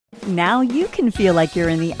Now you can feel like you're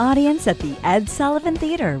in the audience at the Ed Sullivan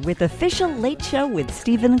Theater with official Late Show with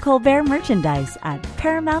Stephen Colbert merchandise at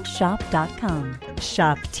ParamountShop.com.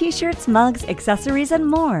 Shop t-shirts, mugs, accessories, and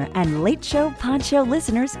more. And Late Show Pod Show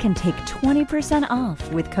listeners can take 20%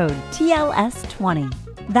 off with code TLS20.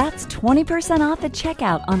 That's 20% off at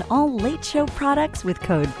checkout on all Late Show products with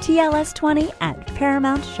code TLS20 at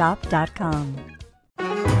ParamountShop.com.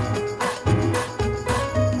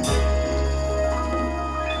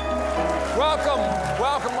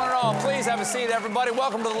 Welcome one and all. Please have a seat, everybody.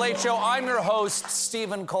 Welcome to The Late Show. I'm your host,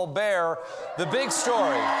 Stephen Colbert. The big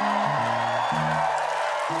story.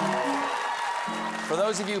 For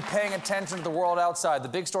those of you paying attention to the world outside, the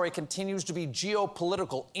big story continues to be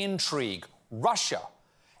geopolitical intrigue. Russia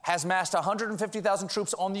has massed 150,000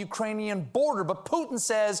 troops on the Ukrainian border, but Putin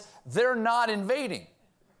says they're not invading.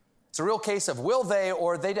 It's a real case of will they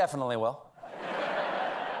or they definitely will.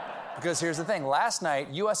 Because here's the thing. Last night,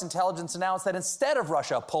 U.S. intelligence announced that instead of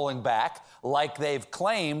Russia pulling back, like they've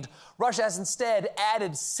claimed, Russia has instead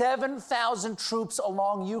added 7,000 troops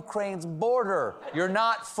along Ukraine's border. You're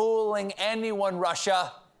not fooling anyone,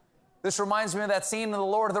 Russia. This reminds me of that scene in The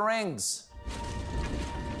Lord of the Rings.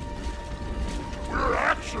 We're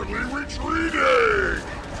actually retreating!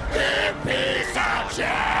 Give me some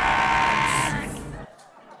chance!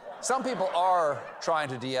 Some people are trying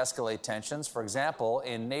to de-escalate tensions. For example,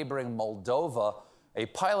 in neighboring Moldova, a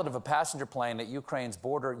pilot of a passenger plane at Ukraine's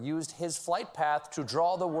border used his flight path to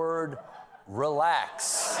draw the word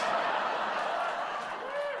relax.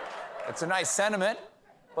 It's a nice sentiment,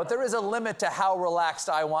 but there is a limit to how relaxed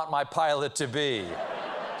I want my pilot to be.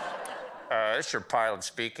 This is your pilot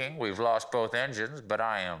speaking. We've lost both engines, but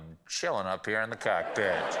I am chilling up here in the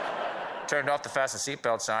cockpit. Turned off the fasten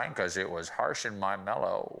seatbelt sign because it was harsh in my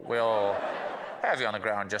mellow. We'll have you on the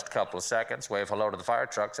ground just a couple of seconds. Wave hello to the fire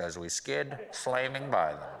trucks as we skid, flaming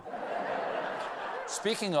by them.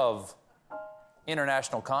 Speaking of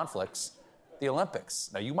international conflicts, the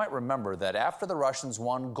Olympics. Now, you might remember that after the Russians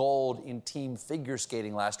won gold in team figure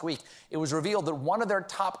skating last week, it was revealed that one of their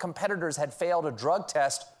top competitors had failed a drug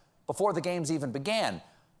test before the games even began.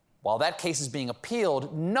 While that case is being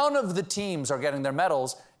appealed, none of the teams are getting their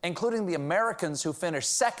medals, including the Americans who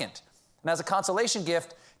finished second. And as a consolation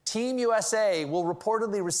gift, Team USA will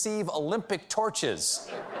reportedly receive Olympic torches.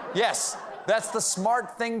 Yes, that's the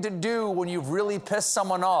smart thing to do when you've really pissed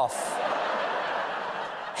someone off.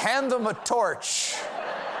 Hand them a torch.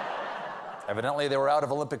 Evidently, they were out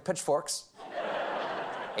of Olympic pitchforks.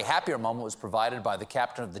 A happier moment was provided by the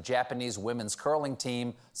captain of the Japanese women's curling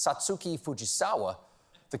team, Satsuki Fujisawa.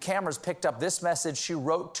 The cameras picked up this message she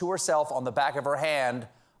wrote to herself on the back of her hand: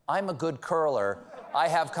 "I'm a good curler. I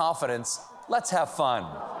have confidence. Let's have fun."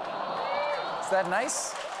 Is that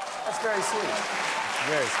nice? That's very sweet.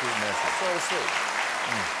 Very sweet message. Very sweet.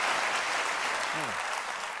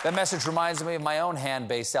 That message reminds me of my own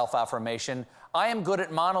hand-based self-affirmation. I am good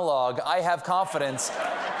at monologue. I have confidence.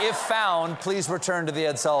 If found, please return to the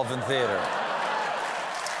Ed Sullivan Theater.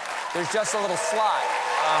 There's just a little slot.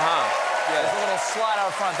 Yeah, there's a little slot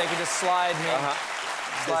out front. They can just slide me.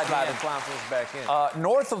 Slide the clownfish back in.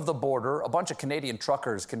 North of the border, a bunch of Canadian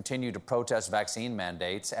truckers continue to protest vaccine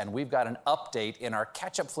mandates, and we've got an update in our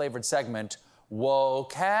ketchup-flavored segment, Whoa,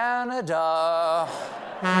 Canada.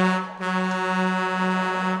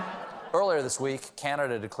 Earlier this week,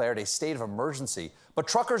 Canada declared a state of emergency, but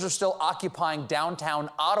truckers are still occupying downtown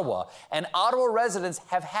Ottawa, and Ottawa residents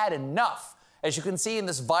have had enough, as you can see in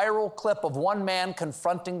this viral clip of one man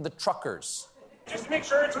confronting the truckers. Just make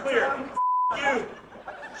sure it's clear. You.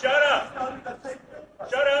 Shut up.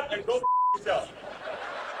 Shut up and go yourself.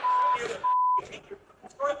 You.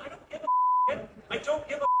 I don't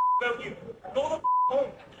give a about you. Go the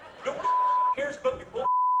home. No cares about your bull.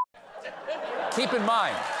 Keep in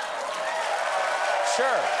mind.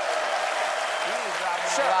 Sure.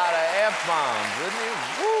 A lot of F-bombs, isn't he?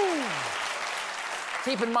 Woo!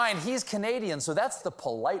 Keep in mind, he's Canadian, so that's the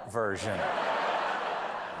polite version.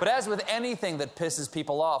 But as with anything that pisses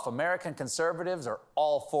people off, American conservatives are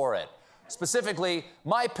all for it. Specifically,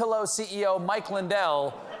 MyPillow CEO Mike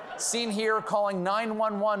Lindell, seen here calling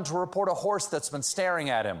 911 to report a horse that's been staring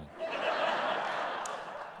at him.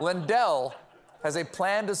 Lindell has a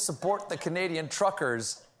plan to support the Canadian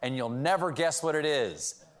truckers, and you'll never guess what it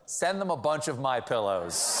is. Send them a bunch of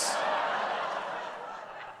MyPillows.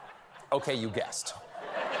 Okay, you guessed.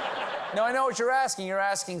 Now, I know what you're asking. You're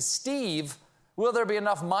asking, Steve, will there be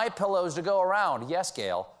enough MyPillows to go around? Yes,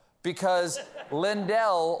 Gail, because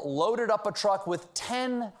Lindell loaded up a truck with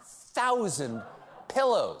 10,000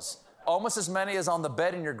 pillows, almost as many as on the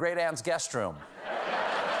bed in your great-aunt's guest room.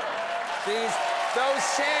 Those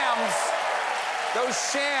shams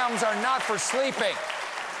Those shams are not for sleeping.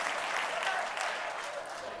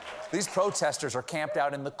 These protesters are camped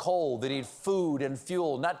out in the cold. They need food and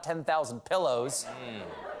fuel, not 10,000 pillows.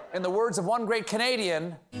 In the words of one great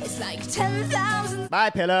Canadian, it's like 10,000 My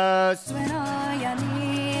pillows. when all you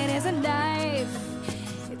need is a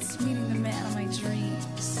knife. It's meeting the man of my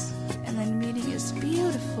dreams, and then meeting his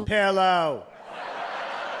beautiful Pillow.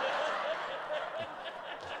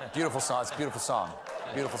 beautiful song. It's a beautiful song.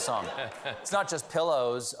 Beautiful song. It's not just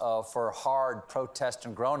pillows for hard protest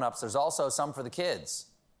and grown-ups. There's also some for the kids.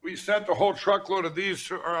 We sent a whole truckload of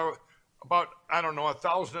these, about, I don't know,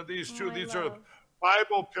 1,000 of these too. These are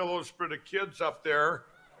Bible pillows for the kids up there.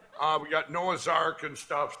 We got Noah's Ark and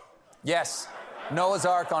stuff. Yes, Noah's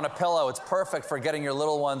Ark on a pillow. It's perfect for getting your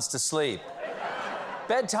little ones to sleep.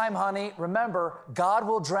 Bedtime, honey. Remember, God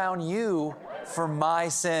will drown you for my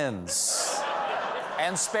sins.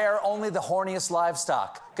 And spare only the horniest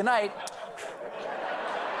livestock. Good night.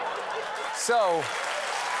 So,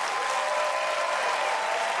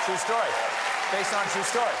 true story. Based on true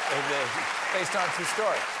story. Based on true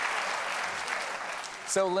story.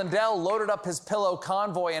 So Lindell loaded up his pillow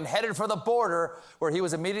convoy and headed for the border, where he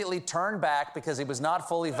was immediately turned back because he was not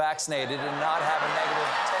fully vaccinated and not have a negative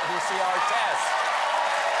PCR test.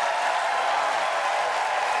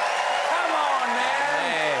 Come on,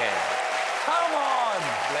 man. Come on.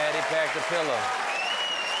 Glad he packed a pillow.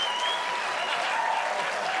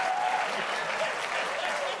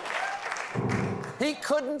 He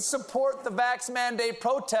couldn't support the vax mandate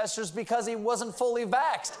protesters because he wasn't fully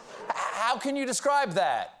vaxxed. How can you describe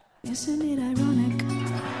that? Isn't it ironic?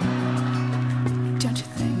 Don't you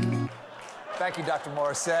think? Thank you, Dr.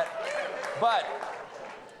 Morissette. But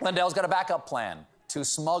Lindell's got a backup plan to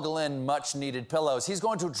smuggle in much-needed pillows. He's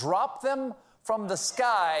going to drop them from the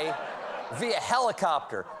sky via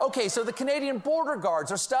helicopter. Okay, so the Canadian border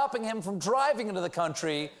guards are stopping him from driving into the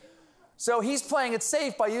country, so he's playing it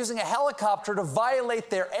safe by using a helicopter to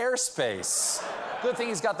violate their airspace. Good thing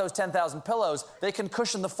he's got those 10,000 pillows. They can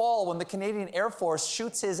cushion the fall when the Canadian Air Force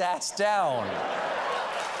shoots his ass down.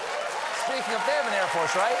 Speaking of, they have an Air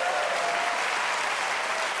Force, right?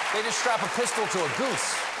 They just strap a pistol to a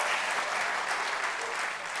goose.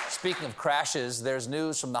 Speaking of crashes, there's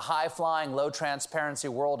news from the high-flying, low-transparency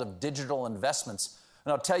world of digital investments.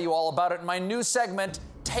 And I'll tell you all about it in my new segment,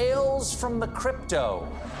 Tales from the Crypto.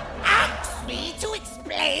 Ask me to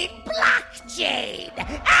explain blockchain.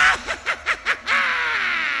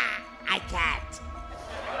 I can't.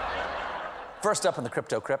 First up in the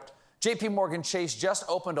Crypto Crypt, JP Morgan Chase just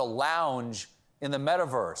opened a lounge in the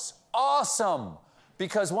metaverse. Awesome!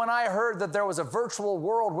 Because when I heard that there was a virtual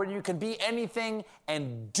world where you can be anything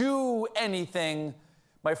and do anything,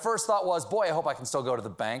 my first thought was, boy, I hope I can still go to the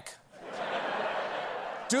bank.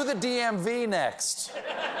 Do the DMV next.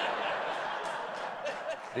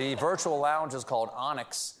 The virtual lounge is called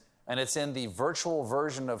Onyx, and it's in the virtual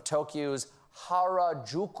version of Tokyo's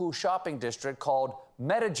Harajuku shopping district called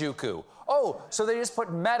Metajuku. Oh, so they just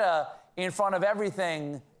put meta in front of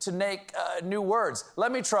everything to make new words.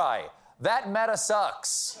 Let me try. That meta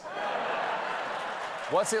sucks.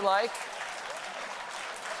 What's it like?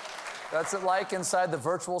 What's it like inside the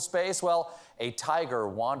virtual space? Well, a tiger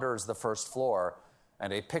wanders the first floor,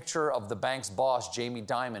 and a picture of the bank's boss, Jamie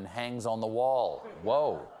Dimon, hangs on the wall.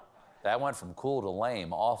 Whoa, that went from cool to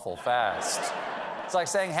lame awful fast. It's like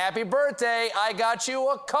saying, happy birthday, I got you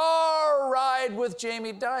a car ride with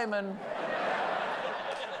Jamie Dimon.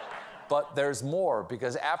 But there's more,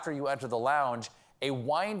 because after you enter the lounge, a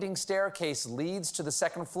winding staircase leads to the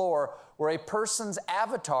second floor where a person's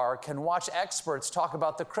avatar can watch experts talk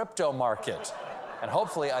about the crypto market. And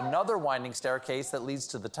hopefully another winding staircase that leads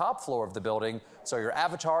to the top floor of the building so your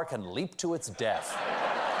avatar can leap to its death.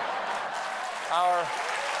 It's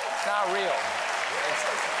not real.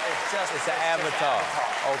 It's an avatar.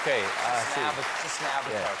 Okay, I see. Just an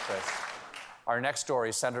avatar, Chris. Our next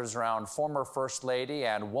story centers around former First Lady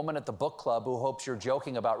and woman at the book club who hopes you're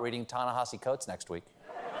joking about reading Ta-Nehisi Coates next week.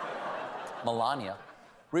 Melania.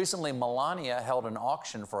 Recently, Melania held an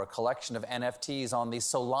auction for a collection of NFTs on the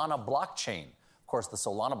Solana blockchain. Of course, the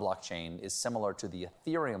Solana blockchain is similar to the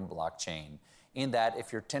Ethereum blockchain in that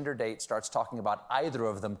if your Tinder date starts talking about either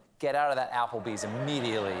of them, get out of that Applebee's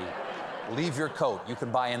immediately. Leave your coat. You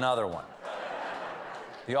can buy another one.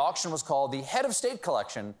 The auction was called the Head of State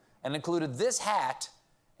Collection and included this hat,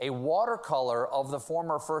 a watercolor of the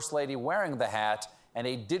former First Lady wearing the hat, and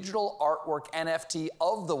a digital artwork NFT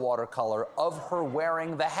of the watercolor of her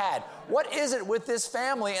wearing the hat. What is it with this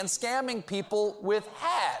family and scamming people with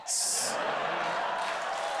hats?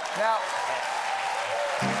 Now,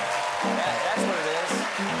 that's what it is.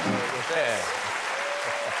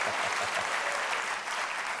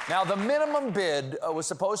 Now, the minimum bid was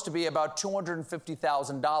supposed to be about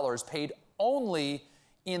 $250,000, paid only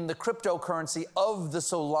in the cryptocurrency of the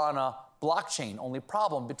Solana blockchain. Only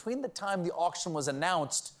problem, between the time the auction was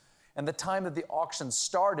announced and the time that the auction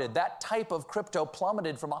started, that type of crypto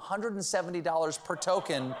plummeted from $170 per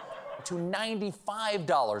token to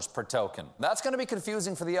 $95 per token. That's going to be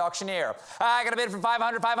confusing for the auctioneer. I got a bid for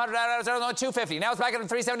 $500, $250. Now it's back up to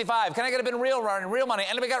 $375. Can I get a bid in real money?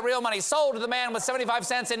 And we got real money. Sold to the man with 75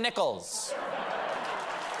 cents in nickels.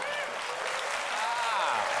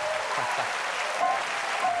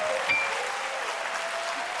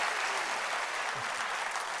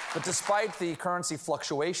 But despite the currency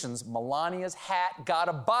fluctuations, Melania's hat got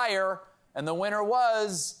a buyer, and the winner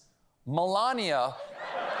was Melania.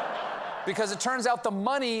 Because it turns out the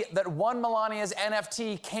money that won Melania's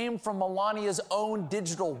NFT came from Melania's own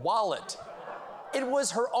digital wallet. It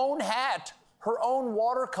was her own hat, her own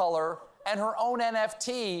watercolor, and her own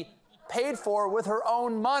NFT paid for with her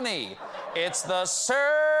own money. It's the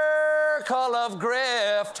circle of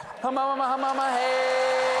grift. Hey.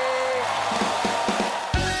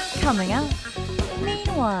 Coming up,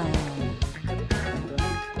 meanwhile.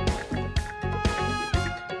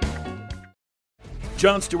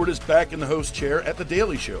 Jon Stewart is back in the host chair at The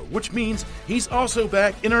Daily Show, which means he's also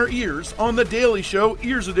back in our ears on The Daily Show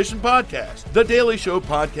Ears Edition podcast. The Daily Show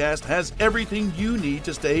podcast has everything you need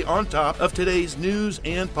to stay on top of today's news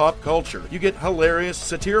and pop culture. You get hilarious,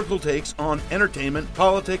 satirical takes on entertainment,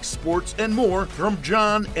 politics, sports, and more from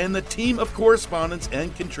Jon and the team of correspondents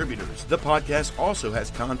and contributors. The podcast also has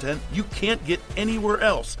content you can't get anywhere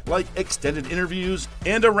else, like extended interviews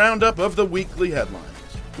and a roundup of the weekly headlines.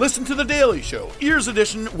 Listen to The Daily Show, Ears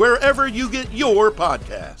Edition, wherever you get your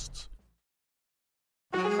podcasts.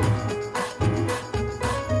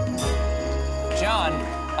 John,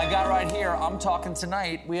 I got right here. I'm talking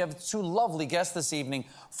tonight. We have two lovely guests this evening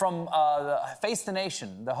from Face the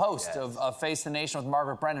Nation, the host of Face the Nation with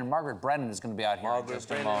Margaret Brennan. Margaret Brennan is going to be out here in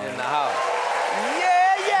just a moment. in the house.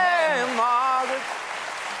 Yeah, Margaret.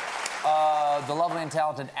 The lovely and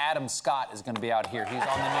talented Adam Scott is going to be out here. He's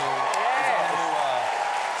on the new...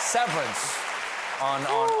 Severance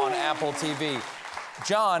on Apple TV.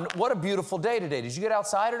 John, what a beautiful day today. Did you get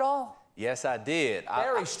outside at all? Yes, I did.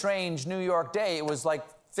 Very strange New York day. It was like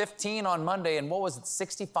 15 on Monday, and what was it,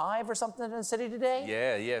 65 or something in the city today?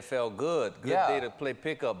 Yeah, it felt good. Good day to play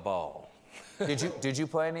pickup ball. Did you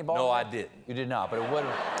play any ball? No, I didn't. You did not, but it would.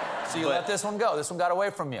 So you let this one go. This one got away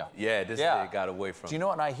from you. Yeah, this day got away from me. Do you know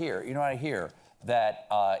what I hear? That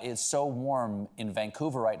it's so warm in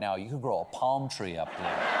Vancouver right now, you could grow a palm tree up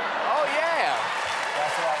there. Oh, yeah.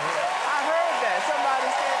 That's what I hear. I heard that. Somebody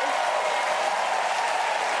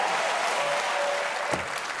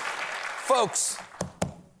Folks, said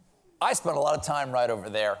I spent a lot of time right over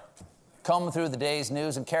there, combing through the day's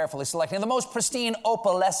news and carefully selecting the most pristine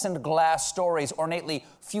opalescent glass stories, ornately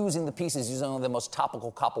fusing the pieces using the most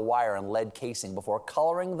topical copper wire and lead casing before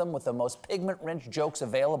coloring them with the most pigment-rich jokes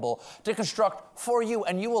available to construct for you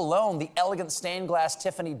and you alone the elegant stained glass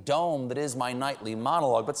Tiffany dome that is my nightly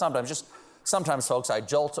monologue. But sometimes, folks, I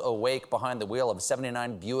jolt awake behind the wheel of a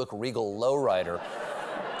 79 Buick Regal lowrider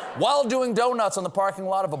while doing donuts on the parking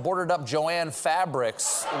lot of a boarded-up Joann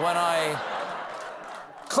Fabrics when I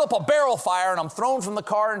clip a barrel fire and I'm thrown from the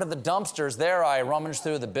car into the dumpsters. There I rummage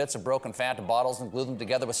through the bits of broken Fanta bottles and glue them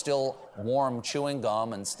together with still warm chewing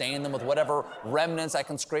gum and stain them with whatever remnants I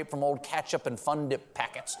can scrape from old ketchup and Fun Dip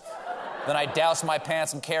packets. Then I douse my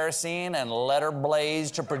pants in kerosene and let her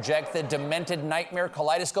blaze to project the demented nightmare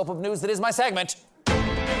kaleidoscope of news that is my segment.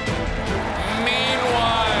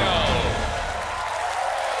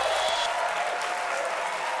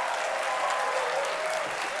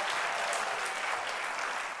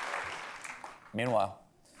 Meanwhile,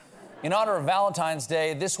 in honor of Valentine's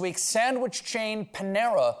Day, this week, sandwich chain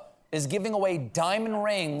Panera is giving away diamond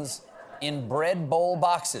rings in bread bowl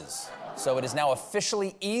boxes. So it is now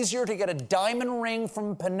officially easier to get a diamond ring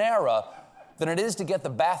from Panera than it is to get the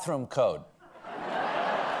bathroom code.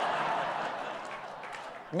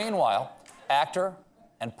 Meanwhile, actor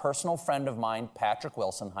and personal friend of mine, Patrick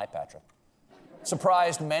Wilson, hi Patrick,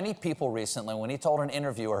 surprised many people recently when he told an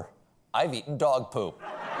interviewer, "I've eaten dog poop."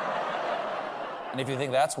 And if you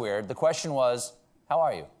think that's weird, the question was, how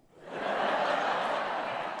are you?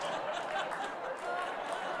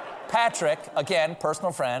 Patrick, again,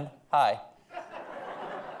 personal friend, hi,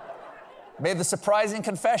 made the surprising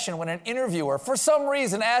confession when an interviewer, for some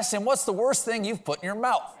reason, asked him, what's the worst thing you've put in your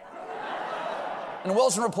mouth? And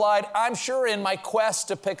Wilson replied, I'm sure in my quest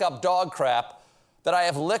to pick up dog crap that I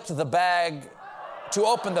have licked the bag to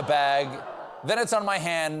open the bag, then it's on my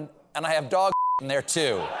hand, and I have dog in there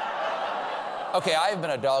too. Okay, I've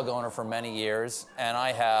been a dog owner for many years, and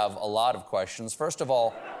I have a lot of questions. First of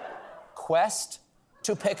all, quest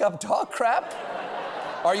to pick up dog crap?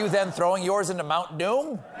 Are you then throwing yours into Mount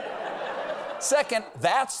Doom? Second,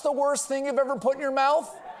 that's the worst thing you've ever put in your mouth?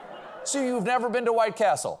 So you've never been to White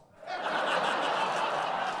Castle?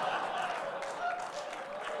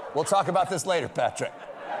 We'll talk about this later, Patrick.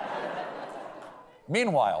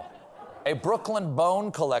 Meanwhile, a Brooklyn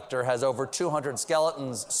bone collector has over 200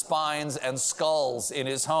 skeletons, spines, and skulls in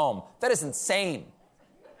his home. That is insane.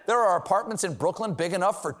 There are apartments in Brooklyn big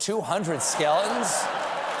enough for 200 skeletons?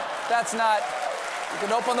 That's not... You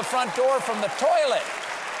can open the front door from the toilet.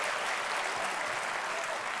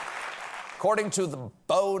 According to the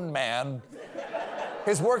Bone Man,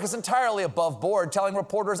 his work is entirely above board, telling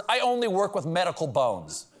reporters, "I only work with medical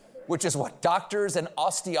bones," which is what doctors and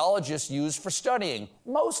osteologists use for studying.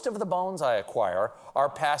 Most of the bones I acquire are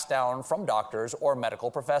passed down from doctors or medical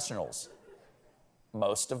professionals.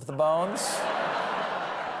 Most of the bones?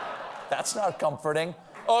 That's not comforting.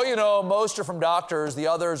 Oh, you know, most are from doctors. The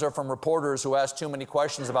others are from reporters who ask too many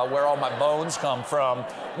questions about where all my bones come from.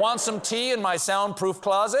 Want some tea in my soundproof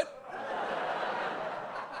closet?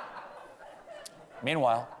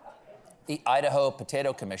 Meanwhile, the Idaho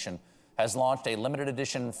Potato Commission has launched a limited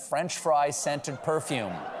edition French fry scented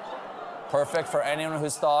perfume. Perfect for anyone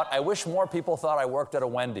who's thought, I wish more people thought I worked at a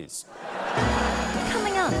Wendy's.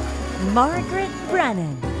 Coming up, Margaret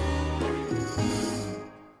Brennan.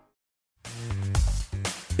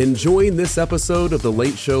 Enjoying this episode of The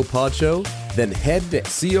Late Show Pod Show? Then head to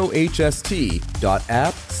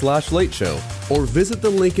cohst.app/Late Show or visit the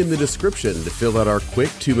link in the description to fill out our quick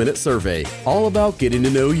 2-minute survey, all about getting to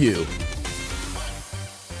know you.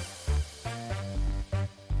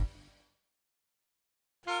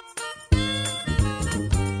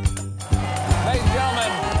 Ladies and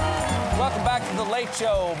gentlemen, welcome back to The Late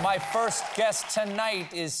Show. My first guest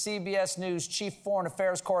tonight is CBS News Chief Foreign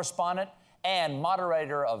Affairs Correspondent and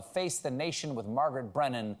moderator of Face the Nation with Margaret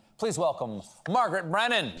Brennan. Please welcome Margaret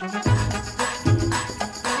Brennan. Margaret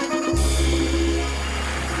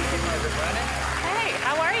Brennan. Hey,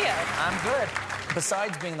 how are you? I'm good.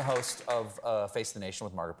 Besides being the host of Face the Nation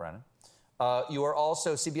with Margaret Brennan, you are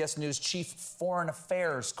also CBS News Chief Foreign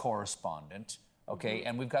Affairs Correspondent. Okay,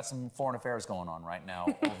 and we've got some foreign affairs going on right now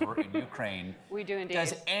over in Ukraine. We do indeed.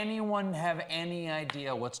 Does anyone have any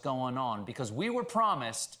idea what's going on? Because we were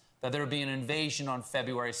promised that there would be an invasion on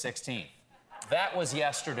February 16th. That was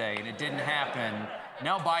yesterday, and it didn't happen.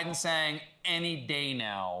 Now Biden's saying any day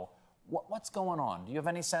now. What's going on? Do you have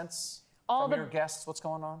any sense from your guests what's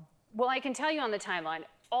going on? Well, I can tell you on the timeline,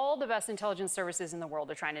 all the best intelligence services in the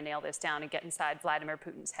world are trying to nail this down and get inside Vladimir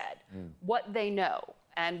Putin's head. What they know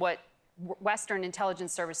and what Western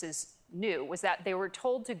intelligence services knew was that they were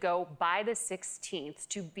told to go by the 16th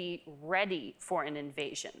to be ready for an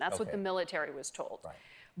invasion. That's what the military was told. Right.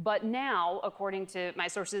 But now, according to my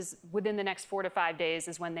sources, within the next 4 to 5 days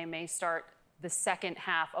is when they may start the second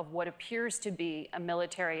half of what appears to be a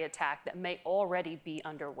military attack that may already be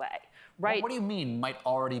underway. Right? Well, what do you mean might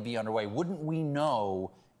already be underway? Wouldn't we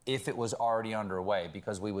know if it was already underway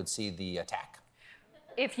because we would see the attack?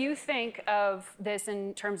 If you think of this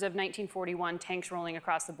in terms of 1941 tanks rolling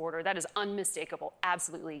across the border, that is unmistakable,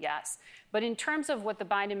 absolutely yes. But in terms of what the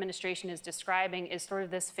Biden administration is describing is sort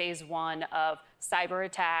of this phase one of cyber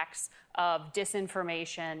attacks, of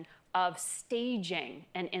disinformation, of staging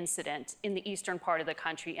an incident in the eastern part of the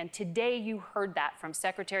country. And today you heard that from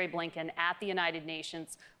Secretary Blinken at the United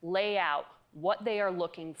Nations lay out what they are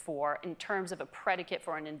looking for in terms of a predicate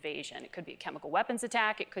for an invasion. It could be a chemical weapons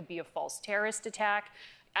attack. It could be a false terrorist attack,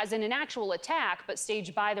 as in an actual attack, but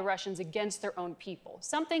staged by the Russians against their own people.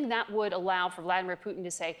 Something that would allow for Vladimir Putin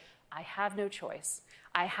to say, I have no choice.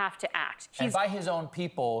 I have to act. And by his own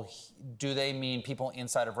people, do they mean people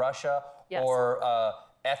inside of Russia? Yes. Or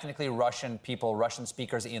ethnically Russian people, Russian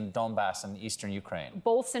speakers in Donbass and eastern Ukraine?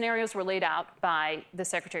 Both scenarios were laid out by the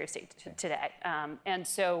Secretary of State today. And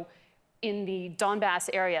so in the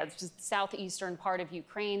Donbass area, which is the southeastern part of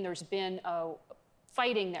Ukraine, there's been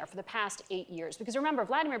fighting there for the past 8 years. Because remember,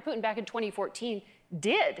 Vladimir Putin back in 2014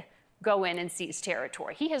 did go in and seize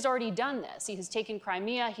territory. He has already done this. He has taken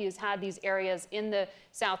Crimea. He has had these areas in the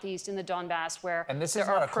southeast, in the Donbass, where and this is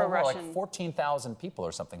not a Cold War, like 14,000 people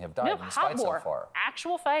or something have died in this fight so far.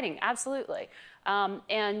 Actual fighting, absolutely.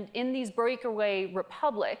 And in these breakaway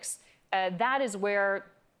republics, that is where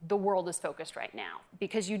the world is focused right now.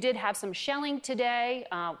 Because you did have some shelling today,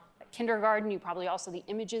 kindergarten, you probably also the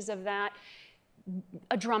images of that.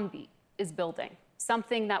 A drumbeat is building,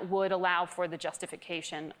 something that would allow for the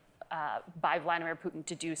justification by Vladimir Putin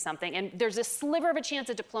to do something. And there's a sliver of a chance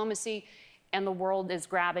of diplomacy and the world is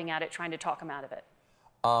grabbing at it, trying to talk him out of it.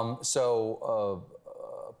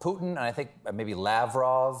 Putin and I think maybe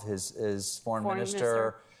Lavrov, his foreign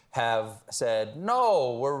minister, have said,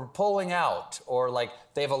 no, we're pulling out. Or like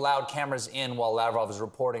they've allowed cameras in while Lavrov is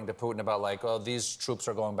reporting to Putin about like, oh, these troops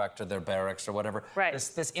are going back to their barracks or whatever. Right.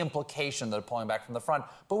 This implication that they're pulling back from the front.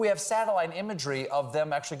 But we have satellite imagery of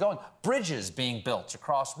them actually going. Bridges being built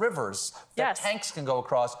across rivers that tanks can go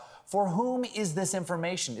across. For whom is this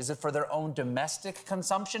information? Is it for their own domestic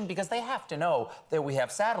consumption? Because they have to know that we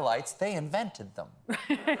have satellites. They invented them.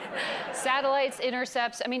 Satellites,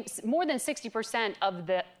 intercepts. I mean, more than 60% of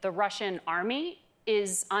the Russian army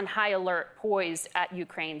is on high alert, poised at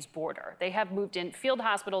Ukraine's border. They have moved in field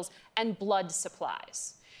hospitals and blood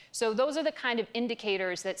supplies. So those are the kind of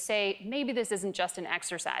indicators that say maybe this isn't just an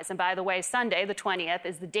exercise. And by the way, Sunday, the 20th,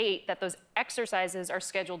 is the date that those exercises are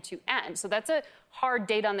scheduled to end. So that's a hard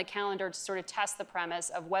date on the calendar to sort of test the premise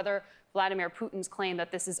of whether Vladimir Putin's claim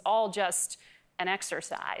that this is all just an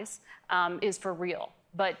exercise is for real.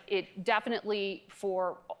 But it definitely,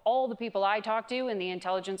 for all the people I talk to in the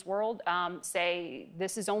intelligence world, say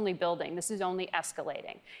this is only building, this is only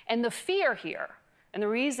escalating. And the fear here, and the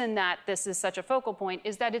reason that this is such a focal point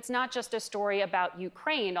is that it's not just a story about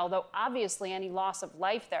Ukraine, although obviously any loss of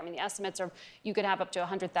life there, I mean, the estimates are you could have up to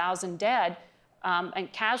 100,000 dead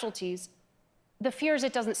and casualties. The fear is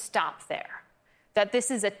it doesn't stop there, that this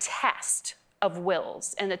is a test of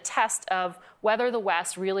wills and a test of whether the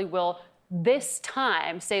West really will this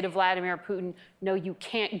time say to Vladimir Putin, no, you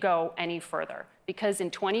can't go any further. Because in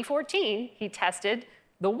 2014, he tested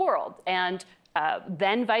the world. And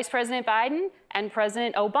then Vice President Biden and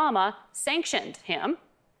President Obama sanctioned him,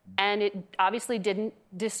 and it obviously didn't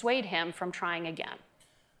dissuade him from trying again.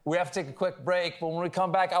 We have to take a quick break, but when we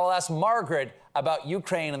come back, I will ask Margaret about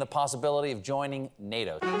Ukraine and the possibility of joining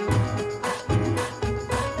NATO.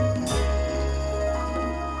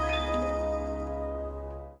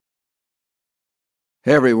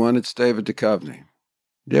 Hey everyone, it's David Duchovny.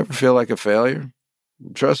 Do you ever feel like a failure?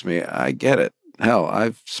 Trust me, I get it. Hell,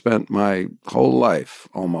 I've spent my whole life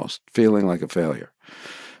almost feeling like a failure.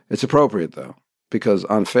 It's appropriate, though, because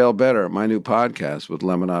on Fail Better, my new podcast with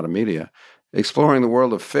Lemonada Media, exploring the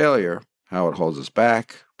world of failure, how it holds us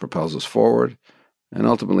back, propels us forward, and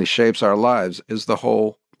ultimately shapes our lives, is the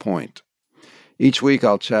whole point. Each week,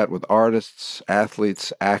 I'll chat with artists,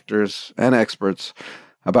 athletes, actors, and experts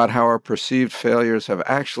about how our perceived failures have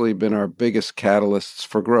actually been our biggest catalysts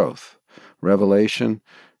for growth, revelation,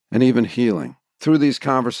 and even healing. Through these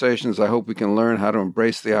conversations, I hope we can learn how to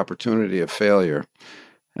embrace the opportunity of failure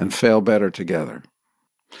and fail better together.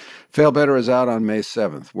 Fail Better is out on May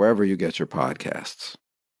 7th, wherever you get your podcasts.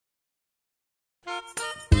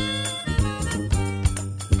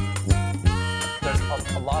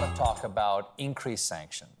 There's a lot of talk about increased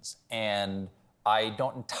sanctions, and I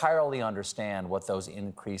don't entirely understand what those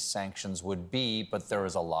increased sanctions would be, but there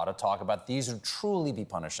is a lot of talk about these would truly be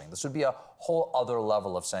punishing. This would be a whole other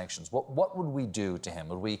level of sanctions. What would we do to him?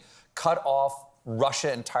 Would we cut off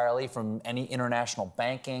Russia entirely from any international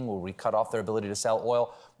banking? Would we cut off their ability to sell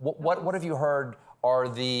oil? What have you heard are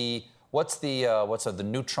the the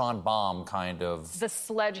neutron bomb kind of? The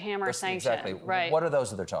sledgehammer sanction. Exactly. Right. What are those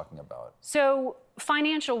that they're talking about? So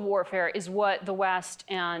financial warfare is what the West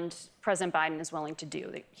and President Biden is willing to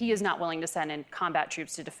do. He is not willing to send in combat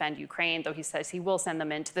troops to defend Ukraine, though he says he will send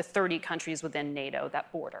them into the 30 countries within NATO,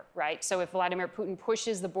 that border, right? So if Vladimir Putin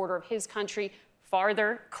pushes the border of his country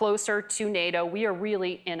farther, closer to NATO, we are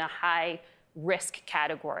really in a high risk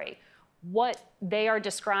category. What they are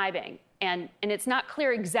describing, and it's not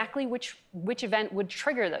clear exactly which event would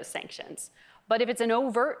trigger those sanctions, but if it's an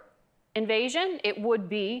overt invasion, it would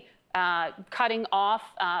be cutting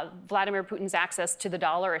off Vladimir Putin's access to the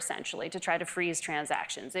dollar, essentially, to try to freeze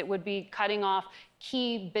transactions. It would be cutting off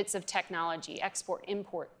key bits of technology, export,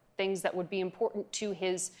 import, things that would be important to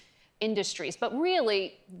his industries. But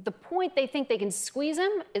really, the point they think they can squeeze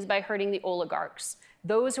him is by hurting the oligarchs,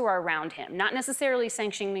 those who are around him, not necessarily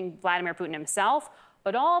sanctioning Vladimir Putin himself,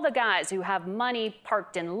 but all the guys who have money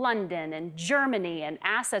parked in London and Germany and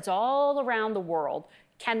assets all around the world.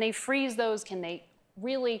 Can they freeze those? Can they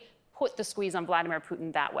really put the squeeze on Vladimir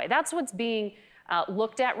Putin that way? That's what's being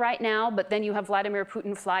looked at right now. But then you have Vladimir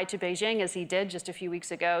Putin fly to Beijing, as he did just a few weeks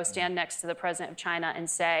ago, stand next to the president of China and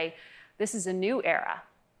say, this is a new era,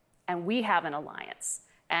 and we have an alliance,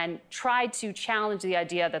 and try to challenge the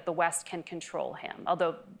idea that the West can control him.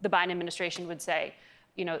 Although the Biden administration would say,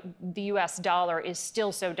 you know, the U.S. dollar is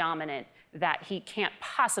still so dominant that he can't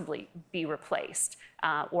possibly be replaced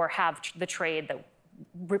or have the trade that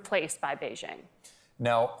replaced by Beijing.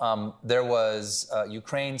 Now, there was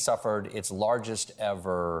Ukraine suffered its largest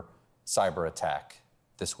ever cyber attack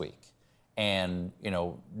this week. And,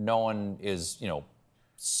 no one is,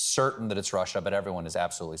 certain that it's Russia, but everyone is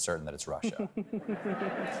absolutely certain that it's Russia.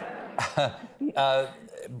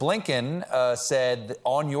 Blinken said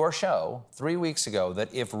on your show 3 weeks ago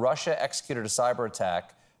that if Russia executed a cyber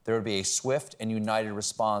attack, there would be a swift and united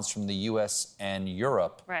response from the U.S. and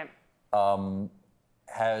Europe. Right.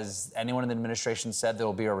 Has anyone in the administration said there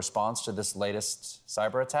will be a response to this latest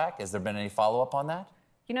cyber attack? Has there been any follow-up on that?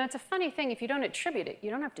 It's a funny thing. If you don't attribute it, you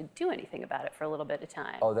don't have to do anything about it for a little bit of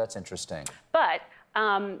time. Oh, that's interesting. But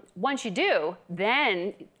once you do,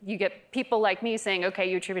 then you get people like me saying, okay,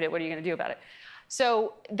 you attribute it. What are you going to do about it?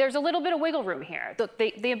 So there's a little bit of wiggle room here. The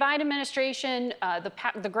Biden administration,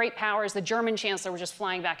 the great powers, the German chancellor was just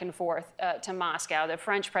flying back and forth to Moscow, the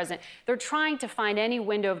French president. They're trying to find any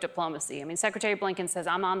window of diplomacy. I mean, Secretary Blinken says,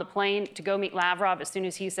 I'm on the plane to go meet Lavrov. As soon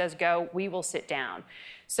as he says go, we will sit down.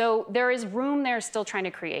 So there is room there still trying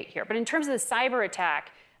to create here. But in terms of the cyber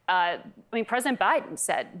attack, President Biden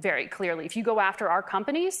said very clearly, if you go after our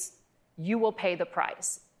companies, you will pay the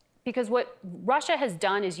price. Because what Russia has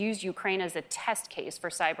done is used Ukraine as a test case for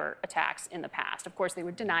cyber attacks in the past. Of course, they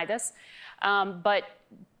would deny this. But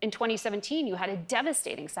in 2017, you had a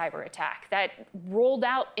devastating cyber attack that rolled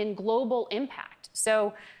out in global impact.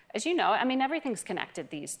 So, as you know, everything's connected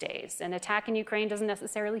these days. An attack in Ukraine doesn't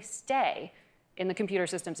necessarily stay in the computer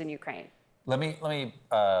systems in Ukraine. Let me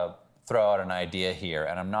throw out an idea here,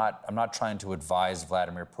 and I'm not trying to advise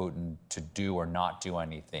Vladimir Putin to do or not do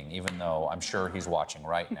anything, even though I'm sure he's watching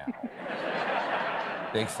right now.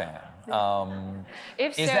 Big fan.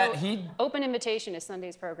 If so, open invitation is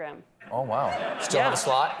Sunday's program. Oh, wow. Still have a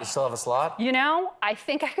slot? You still have a slot? I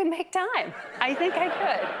think I could make time. I think I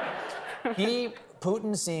could.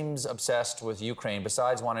 Putin seems obsessed with Ukraine,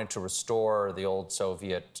 besides wanting to restore the old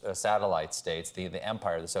Soviet satellite states, the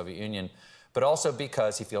empire of the Soviet Union, but also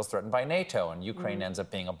because he feels threatened by NATO, and Ukraine ends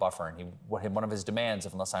up being a buffer. And one of his demands,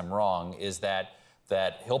 unless I'm wrong, is that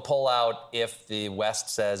he'll pull out if the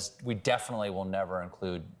West says we definitely will never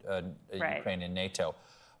include Ukraine in NATO.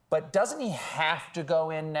 But doesn't he have to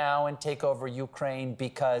go in now and take over Ukraine?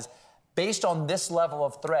 Because based on this level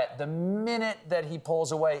of threat, the minute that he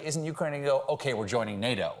pulls away, isn't Ukraine going to go, okay, we're joining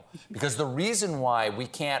NATO? Because the reason why we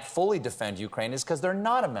can't fully defend Ukraine is because they're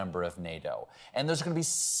not a member of NATO. And there's going to be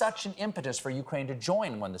such an impetus for Ukraine to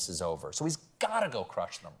join when this is over. So he's got to go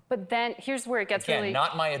crush them. But then here's where it gets Again,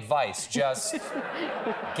 not my advice, just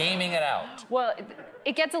gaming it out. Well,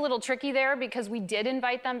 it gets a little tricky there because we did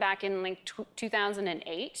invite them back in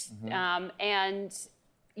 2008. And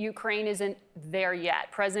Ukraine isn't there yet.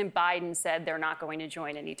 President Biden said they're not going to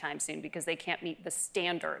join anytime soon because they can't meet the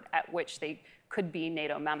standard at which they could be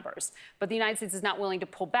NATO members. But the United States is not willing to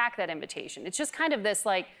pull back that invitation. It's just kind of this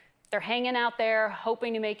they're hanging out there,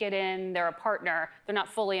 hoping to make it in. They're a partner. They're not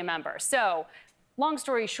fully a member. So, long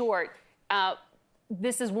story short,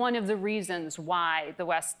 this is one of the reasons why the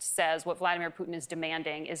West says what Vladimir Putin is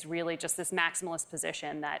demanding is really just this maximalist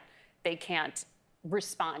position that they can't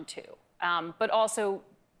respond to. But also,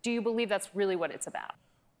 do you believe that's really what it's about?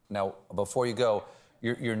 Now, before you go,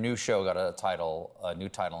 your new show got a new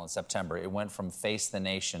title in September. It went from Face the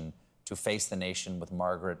Nation to Face the Nation with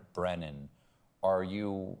Margaret Brennan. Are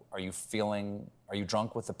you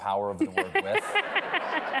drunk with the power of the word with?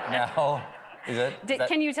 Now, is it?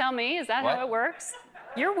 Can you tell me? Is that how it works?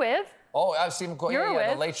 You're with. Oh, I've seen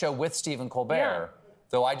The Late Show with Stephen Colbert. Yeah.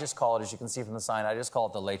 Though I just call it, as you can see from the sign, I just call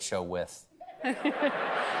it The Late Show with.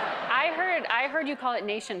 I heard you call it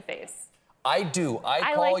Nation Face. I do.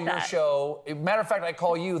 I call your show. Matter of fact, I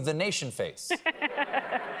call you the Nation Face.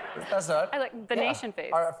 That's not. I like the Nation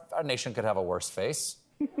Face. Our nation could have a worse face.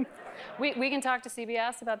 We can talk to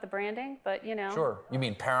CBS about the branding, but Sure. You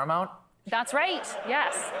mean Paramount? That's right.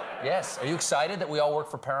 Yes. Yes. Are you excited that we all work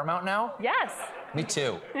for Paramount now? Yes. Me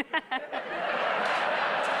too.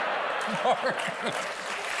 Mark,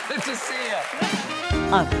 good to see you.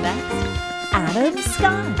 Up next, Adam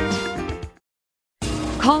Scott.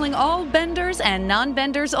 Calling all benders and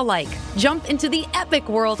non-benders alike. Jump into the epic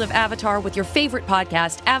world of Avatar with your favorite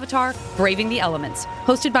podcast, Avatar: Braving the Elements.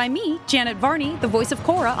 Hosted by me, Janet Varney, the voice of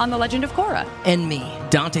Korra on The Legend of Korra. And me,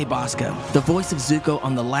 Dante Bosco, the voice of Zuko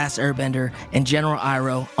on The Last Airbender and General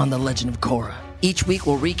Iroh on The Legend of Korra. Each week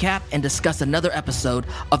we'll recap and discuss another episode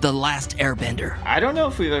of The Last Airbender. I don't know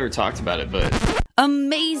if we've ever talked about it, but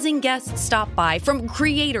Amazing guests stop by, from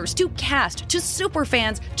creators to cast to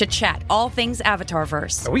superfans to chat all things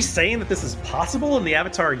Avatarverse. Are we saying that this is possible in the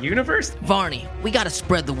Avatar universe? Varney, we gotta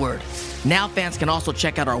spread the word. Now fans can also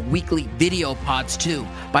check out our weekly video pods too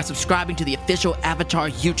by subscribing to the official Avatar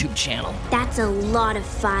YouTube channel. That's a lot of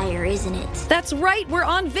fire, isn't it? That's right, we're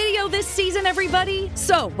on video this season, everybody!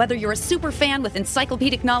 So, whether you're a super fan with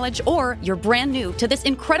encyclopedic knowledge or you're brand new to this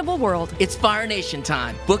incredible world, it's Fire Nation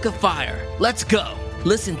time. Book of Fire. Let's go!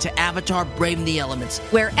 Listen to Avatar Braving the Elements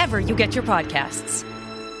wherever you get your podcasts.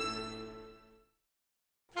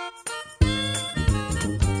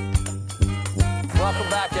 Welcome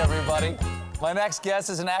back, everybody. My next guest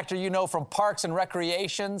is an actor you know from Parks and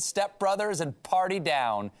Recreation, Step Brothers, and Party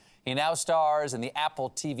Down. He now stars in the Apple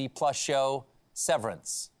TV Plus show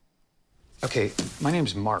Severance. Okay, my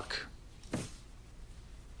name's Mark.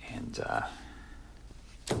 And,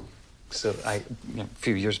 so a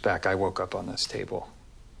few years back, I woke up on this table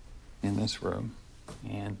in this room,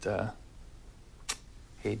 and a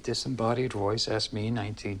disembodied voice asked me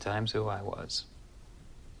 19 times who I was.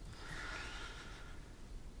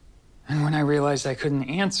 And when I realized I couldn't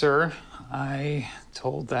answer, I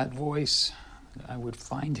told that voice that I would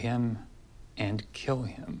find him and kill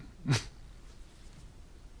him. I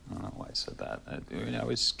don't know why I said that. I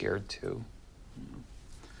was scared too.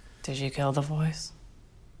 Did you kill the voice?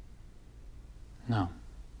 No.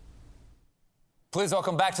 Please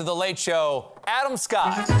welcome back to The Late Show, Adam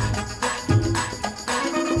Scott.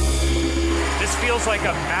 This feels like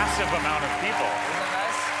a massive amount of people. Isn't it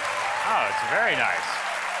nice? Oh, it's very nice.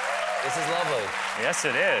 This is lovely. Yes,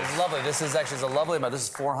 it is. This is lovely. This is actually a lovely amount. This is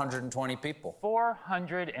 420 people.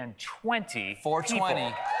 420 420.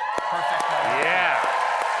 people. Perfect number. Yeah.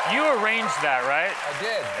 You arranged that, right? I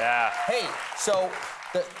did. Yeah. Hey, so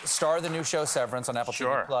the star of the new show Severance on Apple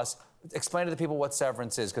TV Plus. Explain to the people what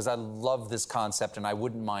Severance is, because I love this concept and I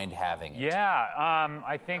wouldn't mind having it. Yeah,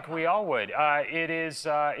 I think we all would. The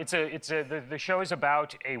show is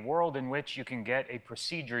about a world in which you can get a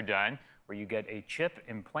procedure done where you get a chip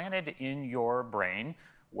implanted in your brain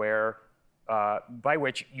where, by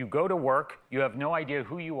which you go to work, you have no idea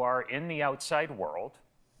who you are in the outside world,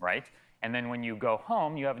 right? And then when you go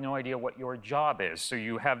home, you have no idea what your job is. So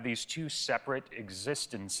you have these two separate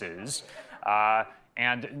existences,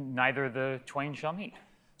 and neither the twain shall meet.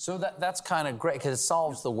 So that's kind of great, because it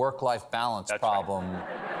solves the work-life balance problem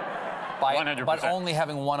by 100%. By only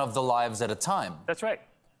having one of the lives at a time. That's right.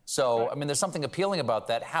 So, I mean, there's something appealing about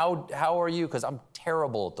that. How are you? Because I'm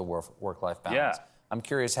terrible at the work-life balance. Yeah. I'm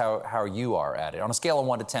curious how you are at it. On a scale of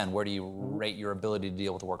 1 to 10, where do you rate your ability to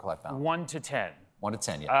deal with the work-life balance? 1 to 10. 1 to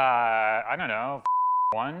 10, yeah. I don't know.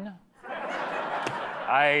 1.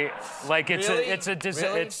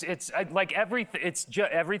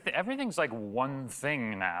 Everything's like one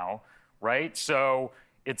thing now, right? So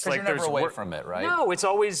it's like you're never away from it, right? No, it's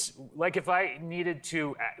always like if I needed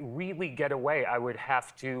to really get away, I would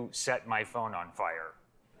have to set my phone on fire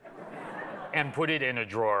and put it in a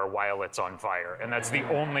drawer while it's on fire, and that's the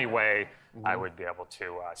only way I would be able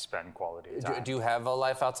to spend quality time. Do you have a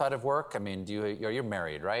life outside of work? I mean, you're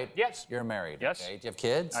married, right? Yes. You're married. Yes. Okay. Do you have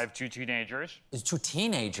kids? I have 2 teenagers. 2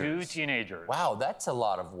 teenagers? 2 teenagers. Wow, that's a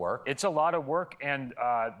lot of work. It's a lot of work, and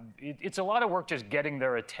it's a lot of work just getting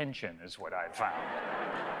their attention is what I've found.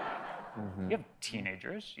 You have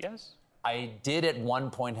teenagers, yes? I did at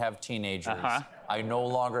one point have teenagers. I no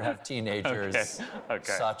longer have teenagers.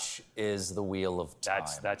 Okay. Such is the wheel of time.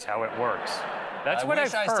 That's how it works. That's what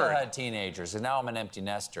I've heard. I wish I still had teenagers, and now I'm an empty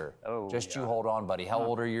nester. Oh, Just you hold on, buddy. How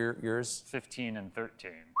old are yours? 15 and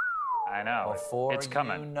 13. I know. Before it's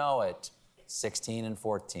coming. You know it, 16 and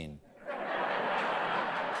 14.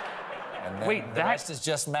 And then Wait, the rest is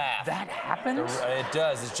just math. That happens? It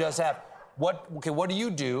does. It's just math. What do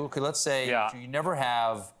you do? Okay, let's say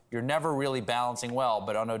you're never really balancing well,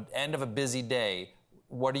 but on the end of a busy day,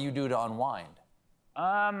 what do you do to unwind?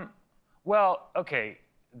 Well, okay,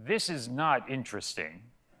 this is not interesting.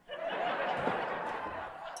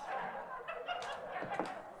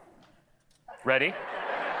 Ready?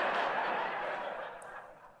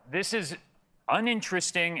 This is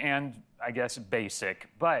uninteresting and, I guess, basic,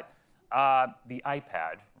 but the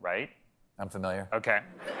iPad, right? I'm familiar. Okay.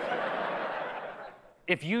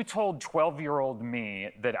 If you told 12-year-old me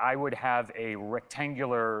that I would have a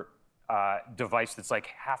rectangular device that's like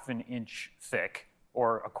half an inch thick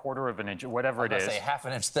or a quarter of an inch, or whatever it is. Say half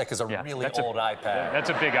an inch thick is a really old iPad. That's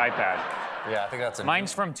a big iPad. Yeah, I think that's a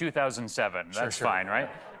Mine's from 2007. That's fine, right?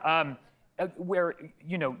 Where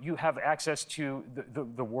you have access to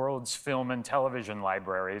the world's film and television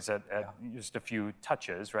libraries at just a few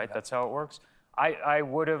touches, right? That's how it works. I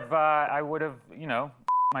would have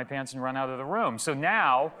my pants and run out of the room. So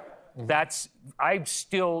now I'm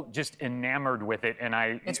still just enamored with it, and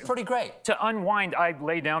it's pretty great. To unwind, I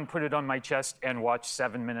lay down, put it on my chest, and watch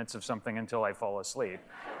 7 minutes of something until I fall asleep.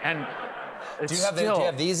 And do you have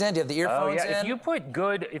these in? Do you have the earphones in?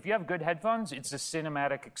 If you have good headphones, it's a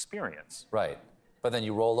cinematic experience. Right. But then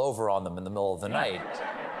you roll over on them in the middle of the night.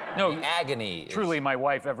 No, the agony. Truly, my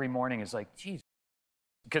wife every morning is like, geez,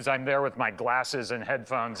 because I'm there with my glasses and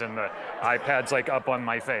headphones and the iPad's like up on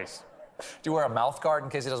my face. Do you wear a mouth guard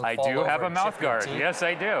in case it doesn't fall over? I do have a mouth guard. Yes,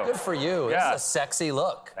 I do. Good for you. Yeah. This is a sexy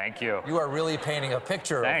look. Thank you. You are really painting a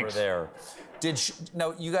picture Thanks. over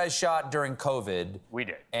there. You guys shot during COVID. We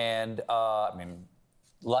did. And,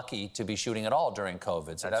 lucky to be shooting at all during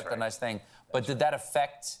COVID. So that's a nice thing. But did that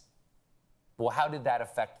affect... Well, how did that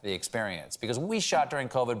affect the experience? Because we shot during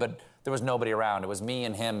COVID, but there was nobody around. It was me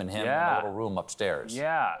and him in a little room upstairs.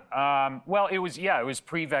 Yeah. Well, it was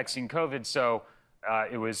pre-vaccine COVID, so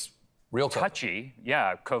it was real touchy.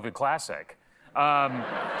 Yeah, COVID classic. And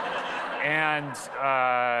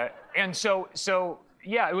so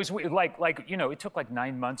yeah, it was like it took like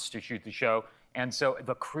 9 months to shoot the show, and so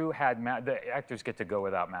the crew had the actors get to go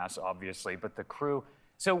without masks, obviously, but the crew.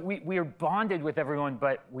 So we were bonded with everyone,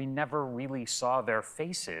 but we never really saw their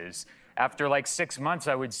faces. After like 6 months,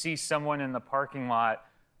 I would see someone in the parking lot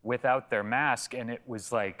without their mask, and it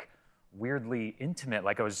was like weirdly intimate,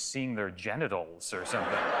 like I was seeing their genitals or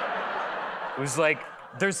something. It was like,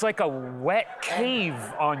 there's like a wet cave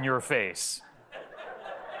on your face.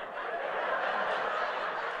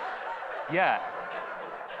 Yeah.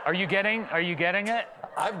 Are you getting it?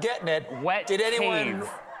 I'm getting it. Wet Did anyone cave.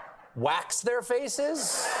 Wax their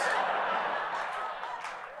faces?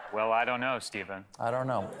 Well, I don't know, Stephen. I don't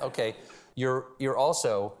know. Okay. You're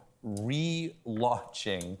also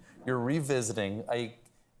relaunching, you're revisiting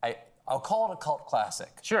I'll call it a cult classic.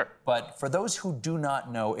 Sure. But for those who do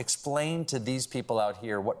not know, explain to these people out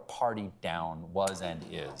here what Party Down was and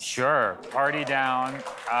is. Sure. Party Down.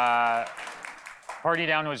 Party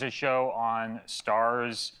Down was a show on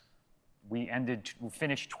Starz. We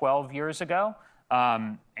finished 12 years ago.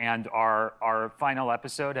 And our final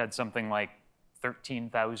episode had something like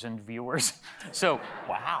 13,000 viewers. So,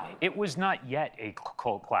 wow. It was not yet a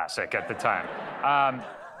cult classic at the time.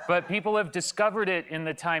 But people have discovered it in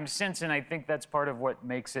the time since, and I think that's part of what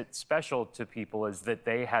makes it special to people is that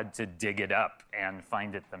they had to dig it up and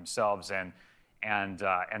find it themselves, and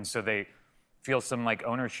so they feel some like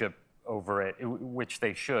ownership over it, which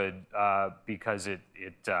they should, because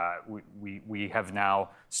we have now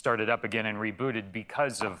started up again and rebooted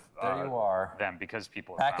because of there you are. Them, because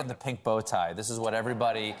people back in the pink bow tie. This is what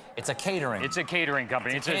everybody. It's a catering. It's a catering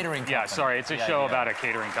company. It's a catering company. Yeah, sorry, it's a show about a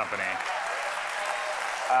catering company.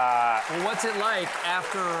 Well, what's it like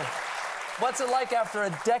after a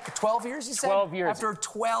decade? 12 years, you said? 12 years. After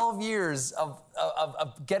 12 years of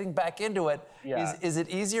getting back into it, yeah. Is it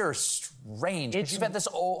easier or strange? Because you've had this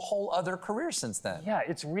whole other career since then. Yeah,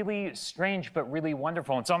 it's really strange, but really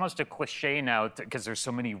wonderful. It's almost a cliche now, because there's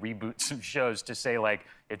so many reboots of shows, to say, like,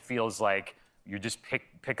 it feels like you just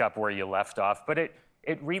pick up where you left off. But it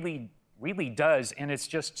really does, and it's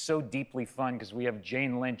just so deeply fun, because we have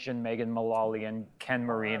Jane Lynch and Megan Mullally and Ken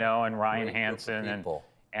Marino and Ryan Hansen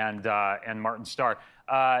and Martin Starr.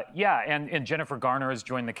 And Jennifer Garner has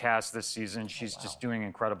joined the cast this season. She's just doing an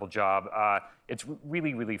incredible job. It's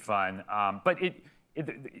really, really fun. But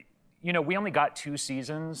we only got 2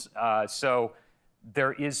 seasons, so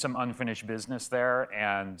there is some unfinished business there,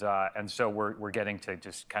 and so we're getting to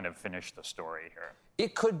just kind of finish the story here.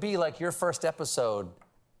 It could be like your first episode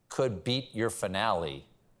could beat your finale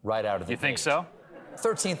right out of the gate. You think so?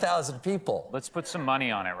 13,000 people. Let's put some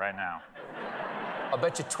money on it right now. I'll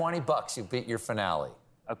bet you $20 you beat your finale.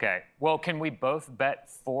 Okay. Well, can we both bet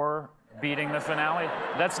for beating the finale?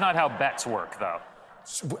 That's not how bets work, though.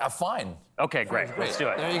 Fine. Okay, great. Let's do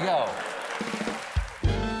it. There you go.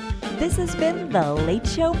 This has been The Late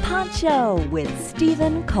Show Pod Show with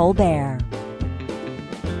Stephen Colbert.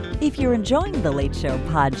 If you're enjoying The Late Show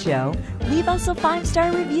Pod Show, leave us a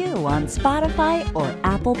 5-star review on Spotify or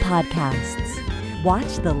Apple Podcasts.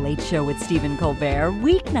 Watch The Late Show with Stephen Colbert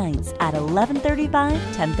weeknights at 11:35,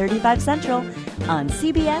 10:35 Central on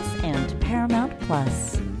CBS and Paramount+.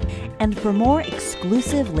 And for more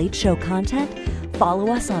exclusive Late Show content,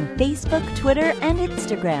 follow us on Facebook, Twitter, and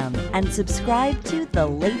Instagram, and subscribe to The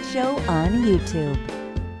Late Show on YouTube.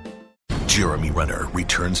 Jeremy Renner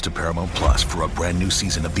returns to Paramount Plus for a brand new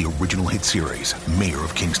season of the original hit series, Mayor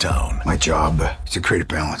of Kingstown. My job is to create a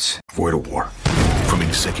balance, avoid a war. From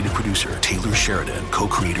executive producer Taylor Sheridan,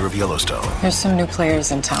 co-creator of Yellowstone. There's some new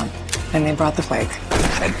players in town. And they brought the plague.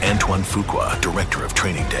 And Antoine Fuqua, director of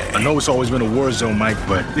Training Day. I know it's always been a war zone, Mike,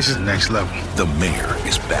 but this is next level. The mayor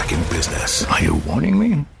is back in business. Are you warning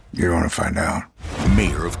me? You're going to find out.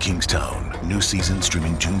 Mayor of Kingstown. New season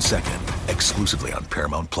streaming June 2nd, exclusively on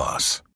Paramount+.